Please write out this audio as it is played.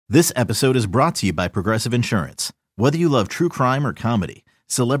This episode is brought to you by Progressive Insurance. Whether you love true crime or comedy,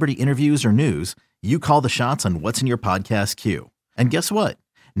 celebrity interviews or news, you call the shots on what's in your podcast queue. And guess what?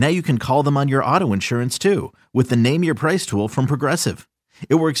 Now you can call them on your auto insurance too with the Name Your Price tool from Progressive.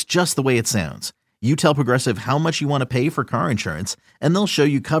 It works just the way it sounds. You tell Progressive how much you want to pay for car insurance, and they'll show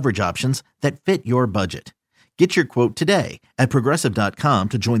you coverage options that fit your budget. Get your quote today at Progressive.com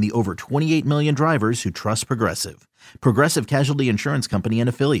to join the over 28 million drivers who trust Progressive. Progressive Casualty Insurance Company and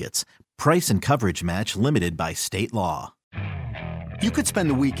Affiliates. Price and coverage match limited by state law. You could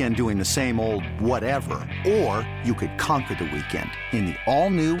spend the weekend doing the same old whatever, or you could conquer the weekend in the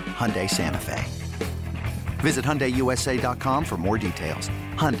all-new Hyundai Santa Fe. Visit HyundaiUSA.com for more details.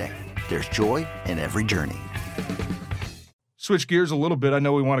 Hyundai, there's joy in every journey. Switch gears a little bit. I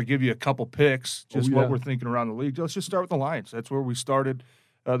know we want to give you a couple picks, just what we're thinking around the league. Let's just start with the Lions. That's where we started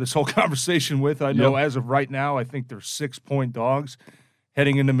this whole conversation with. I know as of right now, I think they're 6-point dogs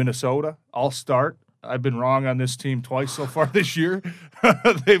heading into Minnesota. I'll start. I've been wrong on this team twice so far this year.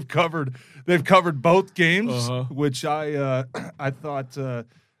 They've covered both games, which I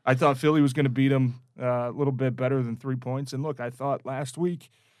thought Philly was going to beat them a little bit better than 3 points. And look, I thought last week,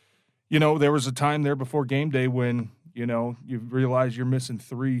 there was a time there before game day when you realize you're missing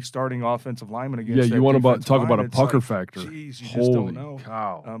 3 starting offensive linemen against. Yeah, you want to talk about a pucker factor. Geez, you Holy just don't know.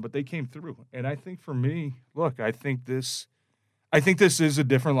 Cow! But they came through, and I think for me, look, I think this is a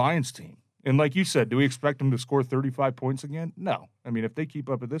different Lions team. And like you said, do we expect them to score 35 points again? No. I mean, if they keep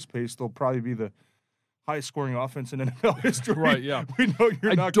up at this pace, they'll probably be the highest scoring offense in NFL history. Right? Yeah. We know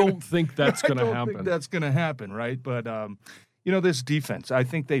you're not. I don't think that's going to happen. I don't think that's going to happen, right? But this defense, I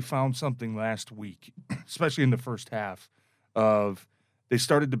think they found something last week, especially in the first half, of they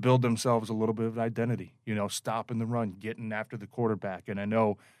started to build themselves a little bit of an identity, stopping the run, getting after the quarterback. And I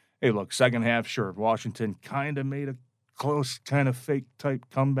know, hey, look, second half, sure, Washington kind of made a close kind of fake type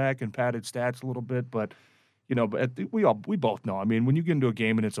comeback and padded stats a little bit, but we both know. I mean, when you get into a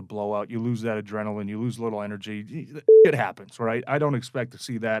game and it's a blowout, you lose that adrenaline, you lose a little energy. It happens, right? I don't expect to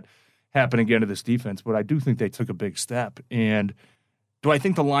see that happen again to this defense, but I do think they took a big step. And do I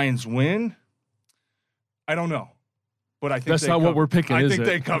think the Lions win? I don't know. But I think that's not what we're picking. I think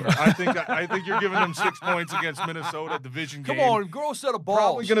they cover. I think you're giving them 6 points against Minnesota, division game. Come on, grow a set of balls.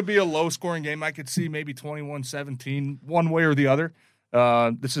 Probably going to be a low-scoring game. I could see maybe 21-17, one way or the other.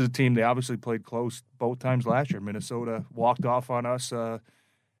 This is a team, they obviously played close both times last year. Minnesota walked off on us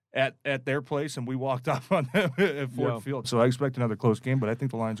at their place, and we walked off on them at Ford Field. So I expect another close game, but I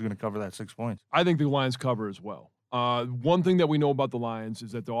think the Lions are going to cover that 6 points. I think the Lions cover as well. One thing that we know about the Lions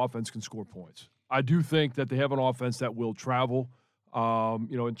is that the offense can score points. I do think that they have an offense that will travel,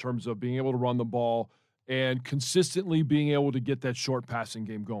 in terms of being able to run the ball and consistently being able to get that short passing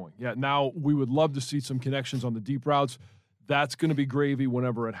game going. Yeah, now we would love to see some connections on the deep routes. That's going to be gravy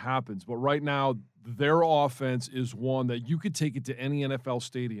whenever it happens. But right now, their offense is one that you could take it to any NFL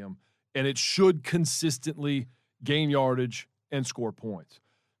stadium, and it should consistently gain yardage and score points.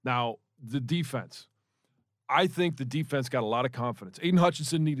 Now, the defense. I think the defense got a lot of confidence. Aiden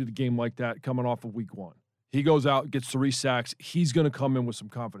Hutchinson needed a game like that coming off of week 1. He goes out, gets 3 sacks. He's going to come in with some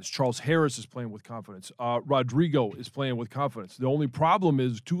confidence. Charles Harris is playing with confidence. Rodrigo is playing with confidence. The only problem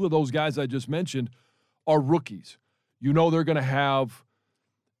is 2 of those guys I just mentioned are rookies. They're going to have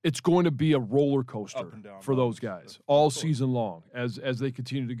 – it's going to be a roller coaster for those guys all season long as they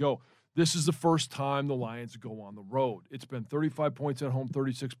continue to go. This is the first time the Lions go on the road. It's been 35 points at home,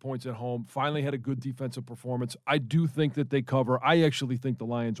 36 points at home. Finally had a good defensive performance. I do think that they cover. I actually think the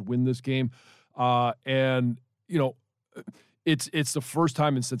Lions win this game. It's the first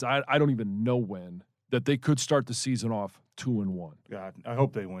time since I don't even know when that they could start the season off 2-1. God, I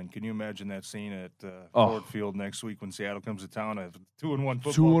hope they win. Can you imagine that scene at Ford Field next week when Seattle comes to town? A 2-1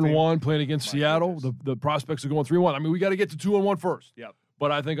 football 2-1 team. Playing against Seattle. The prospects are going 3-1. I mean, we got to get to 2-1 first. Yep.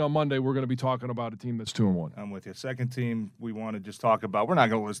 But I think on Monday we're going to be talking about a team that's 2-1. I'm with you. Second team we want to just talk about. We're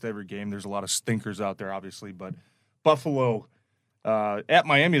not going to list every game. There's a lot of stinkers out there, obviously. But Buffalo at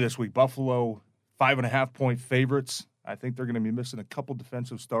Miami this week. Buffalo 5.5-point favorites. I think they're going to be missing a couple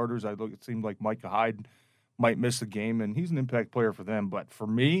defensive starters. It seemed like Micah Hyde might miss the game, and he's an impact player for them. But for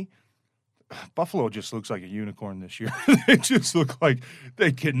me, Buffalo just looks like a unicorn this year. They just look like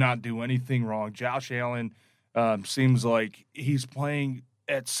they could not do anything wrong. Josh Allen seems like he's playing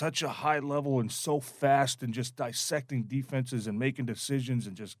at such a high level and so fast and just dissecting defenses and making decisions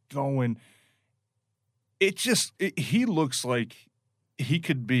and just going. He looks like he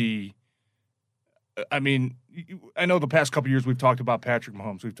could be. I mean, I know the past couple of years we've talked about Patrick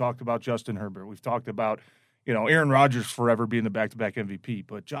Mahomes. We've talked about Justin Herbert. We've talked about, Aaron Rodgers forever being the back-to-back MVP.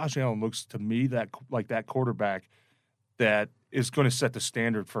 But Josh Allen looks to me like that quarterback that is going to set the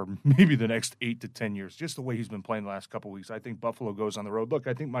standard for maybe the next 8 to 10 years, just the way he's been playing the last couple of weeks. I think Buffalo goes on the road. Look,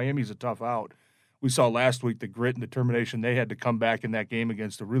 I think Miami's a tough out. We saw last week the grit and determination they had to come back in that game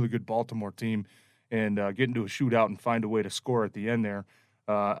against a really good Baltimore team and get into a shootout and find a way to score at the end there.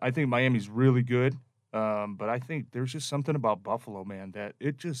 I think Miami's really good, but I think there's just something about Buffalo, man, that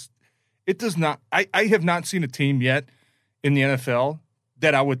it does not – I have not seen a team yet in the NFL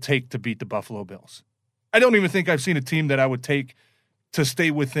that I would take to beat the Buffalo Bills. I don't even think I've seen a team that I would take to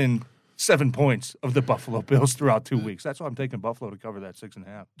stay within 7 points of the Buffalo Bills throughout 2 weeks. That's why I'm taking Buffalo to cover that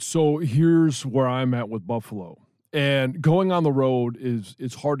 6.5. So here's where I'm at with Buffalo. And going on the road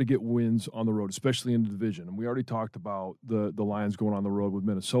it's hard to get wins on the road, especially in the division. And we already talked about the Lions going on the road with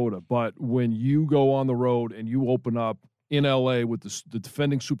Minnesota. But when you go on the road and you open up in LA with the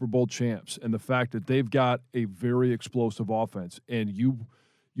defending Super Bowl champs and the fact that they've got a very explosive offense and you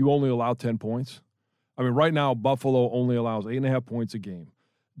only allow 10 points. I mean, right now, Buffalo only allows 8.5 points a game.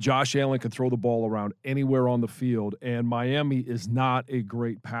 Josh Allen can throw the ball around anywhere on the field, and Miami is not a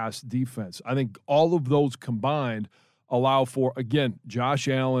great pass defense. I think all of those combined allow for, again, Josh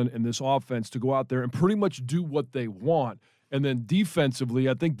Allen and this offense to go out there and pretty much do what they want. And then defensively,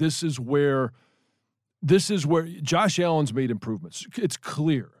 I think this is where Josh Allen's made improvements. It's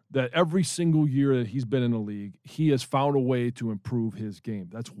clear that every single year that he's been in the league, he has found a way to improve his game.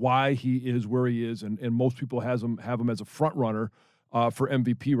 That's why he is where he is, and most people have him as a front runner for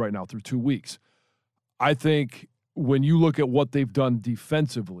MVP right now through 2 weeks. I think when you look at what they've done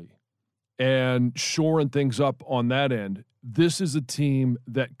defensively and shoring things up on that end, this is a team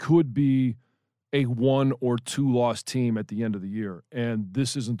that could be a 1 or 2 loss team at the end of the year. And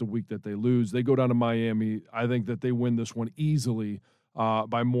this isn't the week that they lose. They go down to Miami. I think that they win this one easily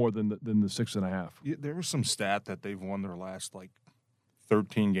by more than the 6.5. Yeah, there was some stat that they've won their last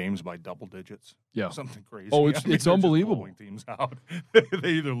 13 games by double digits. Yeah, something crazy. Oh, it's unbelievable. Just blowing teams out. They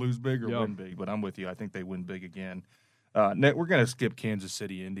either lose big or win big. But I'm with you. I think they win big again. We're going to skip Kansas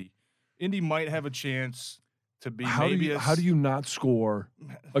City, Indy. Indy might have a chance to be. How do you not score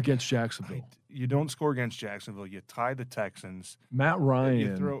against Jacksonville? You don't score against Jacksonville. You tie the Texans. Matt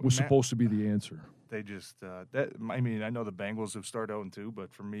Ryan was supposed to be the answer. They just I know the Bengals have started 0-2,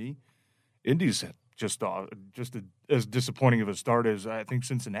 but for me, Indy's just as disappointing of a start as I think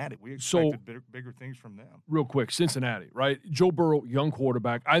Cincinnati. We expected bigger things from them. Real quick, Cincinnati, right? Joe Burrow, young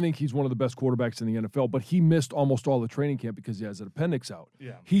quarterback. I think he's one of the best quarterbacks in the NFL, but he missed almost all the training camp because he has an appendix out.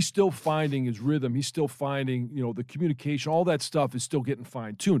 Yeah. He's still finding his rhythm. He's still finding, the communication. All that stuff is still getting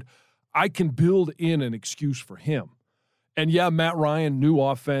fine-tuned. I can build in an excuse for him. And, yeah, Matt Ryan, new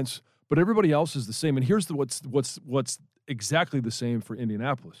offense, but everybody else is the same. And here's what's exactly the same for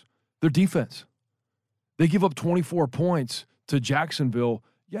Indianapolis. Their defense. They give up 24 points to Jacksonville.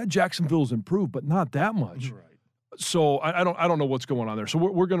 Yeah, Jacksonville's improved, but not that much. Right. So I don't know what's going on there. So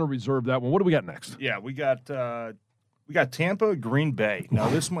we're going to reserve that one. What do we got next? Yeah, we got Tampa, Green Bay. Now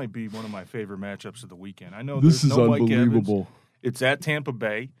this might be one of my favorite matchups of the weekend. I know this is no unbelievable. It's at Tampa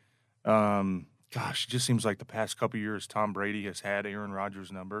Bay. Gosh, it just seems like the past couple of years, Tom Brady has had Aaron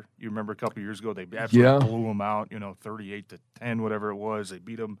Rodgers' number. You remember a couple of years ago, they absolutely blew him out, 38-10, whatever it was. They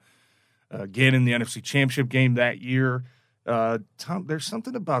beat him again in the NFC Championship game that year. There's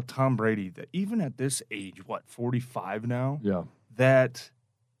something about Tom Brady that even at this age, 45 now? Yeah. That...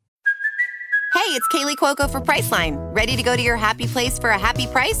 Hey, it's Kaylee Cuoco for Priceline. Ready to go to your happy place for a happy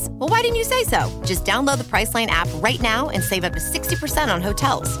price? Well, why didn't you say so? Just download the Priceline app right now and save up to 60% on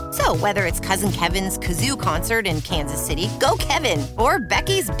hotels. So whether it's Cousin Kevin's Kazoo Concert in Kansas City, go Kevin, or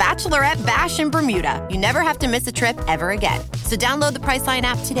Becky's Bachelorette Bash in Bermuda, you never have to miss a trip ever again. So download the Priceline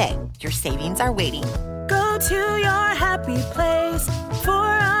app today. Your savings are waiting. Go to your happy place for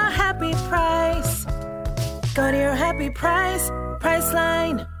a happy price. Go to your happy price,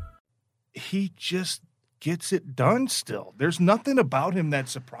 Priceline. He just gets it done still. There's nothing about him that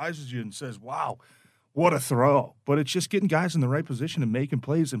surprises you and says, wow, what a throw. But it's just getting guys in the right position and making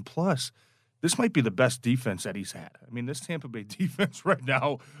plays. And plus, this might be the best defense that he's had. I mean, this Tampa Bay defense right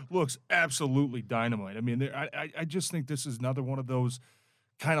now looks absolutely dynamite. I mean, I just think this is another one of those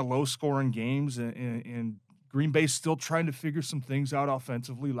kind of low-scoring games. And Green Bay's still trying to figure some things out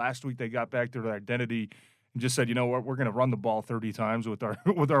offensively. Last week they got back to their identity and just said, you know what, we're going to run the ball 30 times with our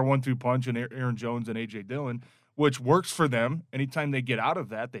 1-2 punch and Aaron Jones and A.J. Dillon, which works for them. Anytime they get out of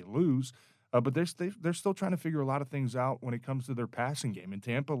that, they lose. But they're still trying to figure a lot of things out when it comes to their passing game. And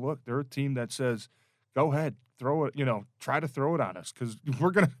Tampa, look, they're a team that says, go ahead, throw it, try to throw it on us because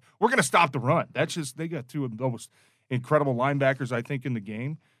we're gonna stop the run. That's just, they got two of the most incredible linebackers, I think, in the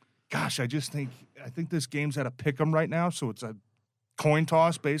game. Gosh, I think this game's at a pick 'em right now, so it's a coin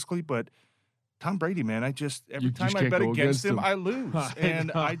toss basically, but Tom Brady, man, every You time just I can't bet go against him, against him. I lose.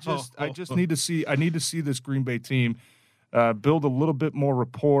 And I know. just need to see this Green Bay team build a little bit more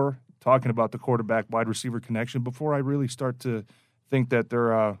rapport, talking about the quarterback wide receiver connection, before I really start to think that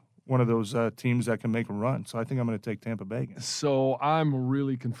they're one of those teams that can make a run. So I think I'm going to take Tampa Bay again. So I'm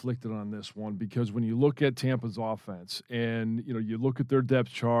really conflicted on this one, because when you look at Tampa's offense and, you look at their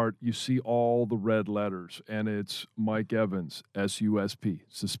depth chart, you see all the red letters, and it's Mike Evans, SUSP,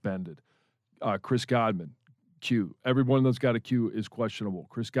 suspended. Chris Godwin, Q. Everyone that's got a Q is questionable.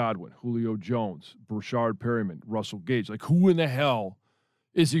 Chris Godwin, Julio Jones, Brashard Perryman, Russell Gage. Like, who in the hell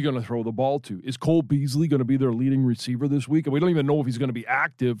is he going to throw the ball to? Is Cole Beasley going to be their leading receiver this week? And we don't even know if he's going to be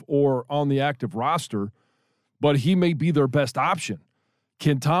active or on the active roster, but he may be their best option.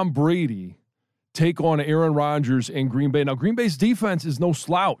 Can Tom Brady take on Aaron Rodgers and Green Bay? Now, Green Bay's defense is no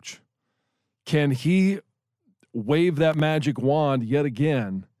slouch. Can he wave that magic wand yet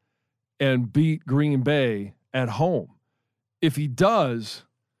again and beat Green Bay at home? If he does,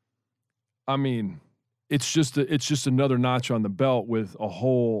 I mean, it's just another notch on the belt with a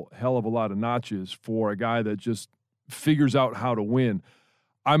whole hell of a lot of notches for a guy that just figures out how to win.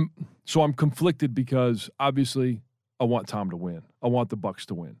 I'm conflicted, because obviously I want Tom to win. I want the Bucs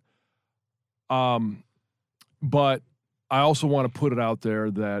to win. But I also want to put it out there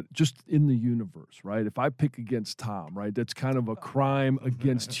that just in the universe, right? If I pick against Tom, right, that's kind of a crime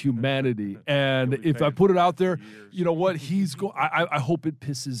against humanity. And if I put it out there, you know what? I hope it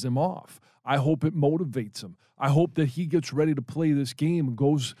pisses him off. I hope it motivates him. I hope that he gets ready to play this game and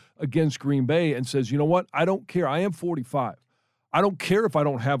goes against Green Bay and says, you know what? I don't care. I am 45. I don't care if I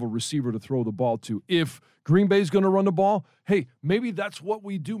don't have a receiver to throw the ball to. If Green Bay's going to run the ball, hey, maybe that's what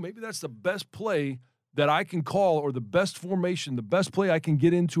we do. Maybe that's the best play that I can call, or the best formation, the best play I can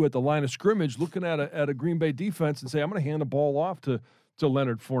get into at the line of scrimmage, looking at a Green Bay defense and say, I'm going to hand the ball off to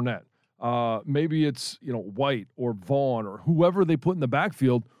Leonard Fournette. Maybe it's, White or Vaughn or whoever they put in the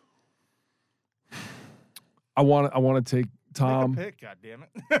backfield. I want to take Tom. Take a pick,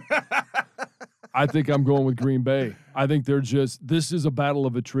 goddammit. I think I'm going with Green Bay. I think this is a battle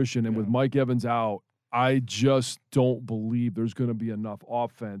of attrition, and with Mike Evans out, I just don't believe there's going to be enough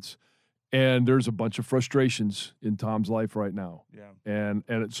offense. And there's a bunch of frustrations in Tom's life right now. Yeah.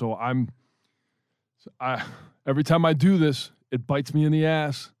 And so every time I do this, it bites me in the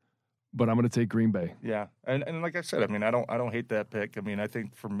ass, but I'm going to take Green Bay. Yeah. And like I said, I mean, I don't hate that pick. I mean, I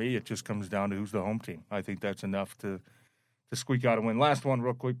think for me, it just comes down to who's the home team. I think that's enough to squeak out a win. Last one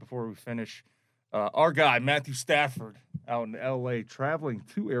real quick before we finish. Our guy, Matthew Stafford, out in L.A., traveling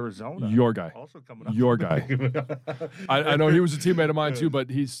to Arizona. Your guy. Also coming up. Your guy. I know he was a teammate of mine too, but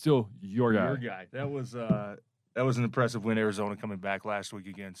he's still your guy. Your guy. That was an impressive win. Arizona coming back last week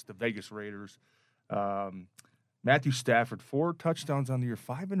against the Vegas Raiders. Matthew Stafford, 4 touchdowns on the year,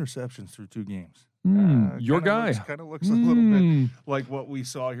 5 interceptions through 2 games. Your guy. Kind of looks a little bit like what we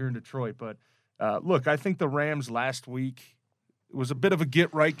saw here in Detroit. But, look, I think the Rams last week, it was a bit of a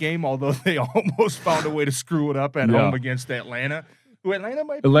get-right game, although they almost found a way to screw it up at home against Atlanta.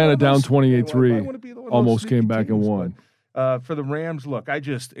 Atlanta down 28-3, almost came back and won. For the Rams, look,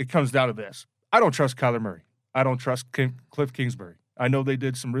 it comes down to this. I don't trust Kyler Murray. I don't trust Cliff Kingsbury. I know they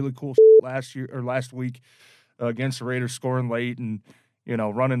did some really cool last week against the Raiders, scoring late and,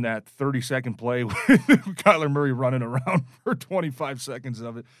 running that 30-second play with Kyler Murray running around for 25 seconds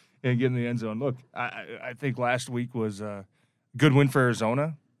of it and getting in the end zone. Look, I think last week was good win for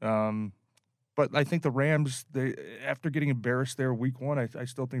Arizona. But I think the Rams, after getting embarrassed there week 1, I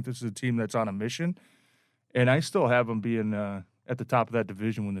still think this is a team that's on a mission. And I still have them being at the top of that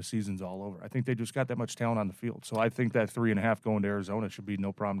division when the season's all over. I think they just got that much talent on the field. So I think that 3.5 going to Arizona should be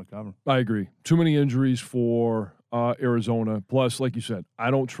no problem to cover. I agree. Too many injuries for Arizona. Plus, like you said, I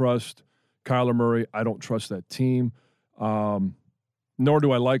don't trust Kyler Murray. I don't trust that team. Nor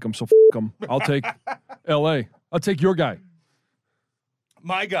do I like them, so them. I'll take L.A. I'll take your guy.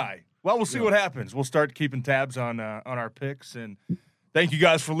 My guy. Well, we'll see what happens. We'll start keeping tabs on our picks. And thank you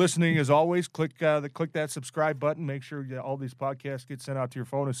guys for listening. As always, click that subscribe button. Make sure all these podcasts get sent out to your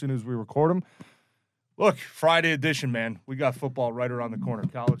phone as soon as we record them. Look, Friday edition, man. We got football right around the corner.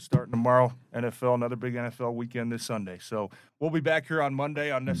 College starting tomorrow. NFL, another big NFL weekend this Sunday. So we'll be back here on Monday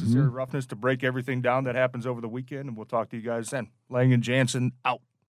on Necessary Roughness to break everything down that happens over the weekend, and we'll talk to you guys then. Lang and Jansen out.